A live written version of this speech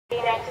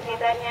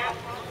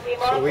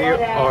So we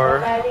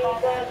are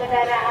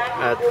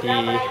at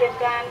the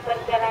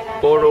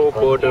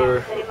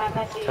Borobudur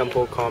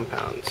temple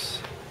compounds.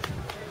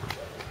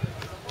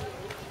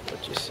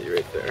 What you see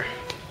right there.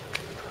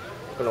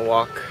 I'm gonna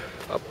walk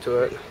up to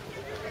it.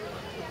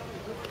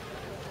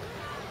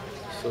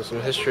 So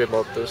some history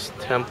about this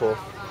temple.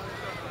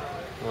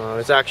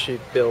 It's actually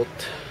built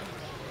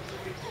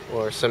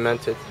or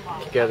cemented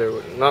together,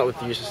 not with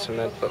the use of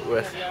cement, but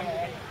with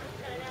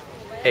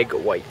egg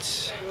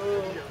whites.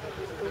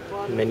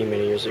 Many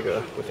years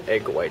ago, with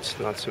egg whites,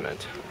 not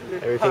cement.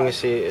 Everything you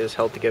see is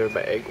held together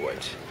by egg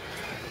whites.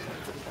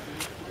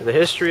 The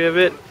history of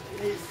it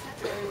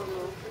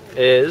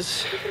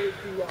is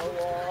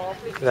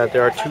that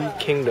there are two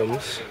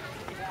kingdoms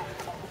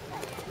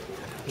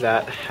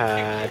that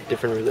had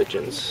different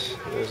religions.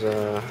 There's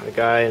a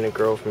guy and a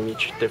girl from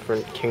each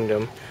different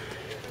kingdom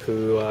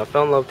who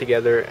fell in love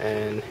together,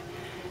 and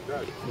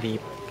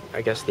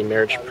I guess the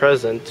marriage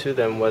present to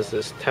them was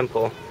this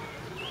temple.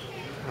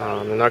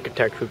 An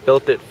architect who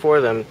built it for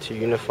them to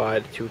unify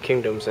the two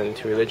kingdoms and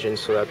two religions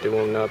so that there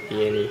will not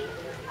be any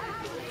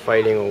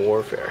fighting or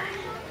warfare.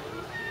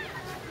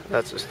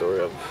 That's the story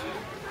of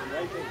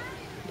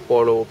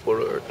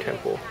Borobudur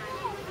Temple.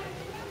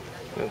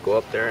 I'm gonna go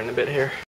up there in a bit here.